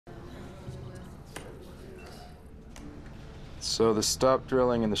So the stop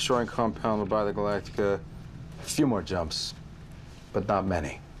drilling in the shoring compound will buy the Galactica a few more jumps, but not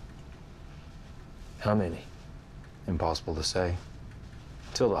many. How many? Impossible to say.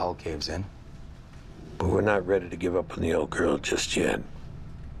 Till the hull caves in. But we're not ready to give up on the old girl just yet.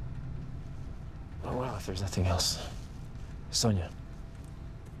 Oh, well, if there's nothing else. Sonia,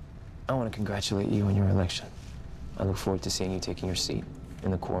 I want to congratulate you on your election. I look forward to seeing you taking your seat in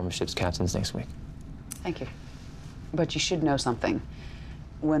the quorum of ship's captains next week. Thank you. But you should know something.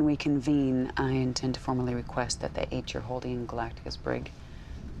 When we convene, I intend to formally request that the 8 you're holding in Galactica's brig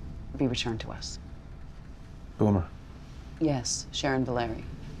be returned to us. Boomer. Yes, Sharon Valeri.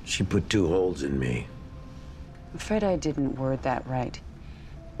 She put 2 holes in me. I'm afraid I didn't word that right.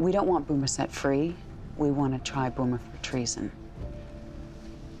 We don't want Boomer set free. We want to try Boomer for treason.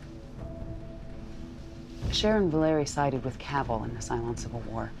 Sharon Valeri sided with Cavil in the Cylon Civil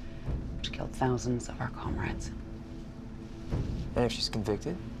War, which killed thousands of our comrades. And if she's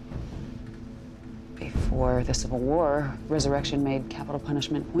convicted? Before the Civil War, resurrection made capital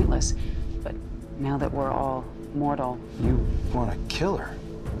punishment pointless. But now that we're all mortal... You want to kill her?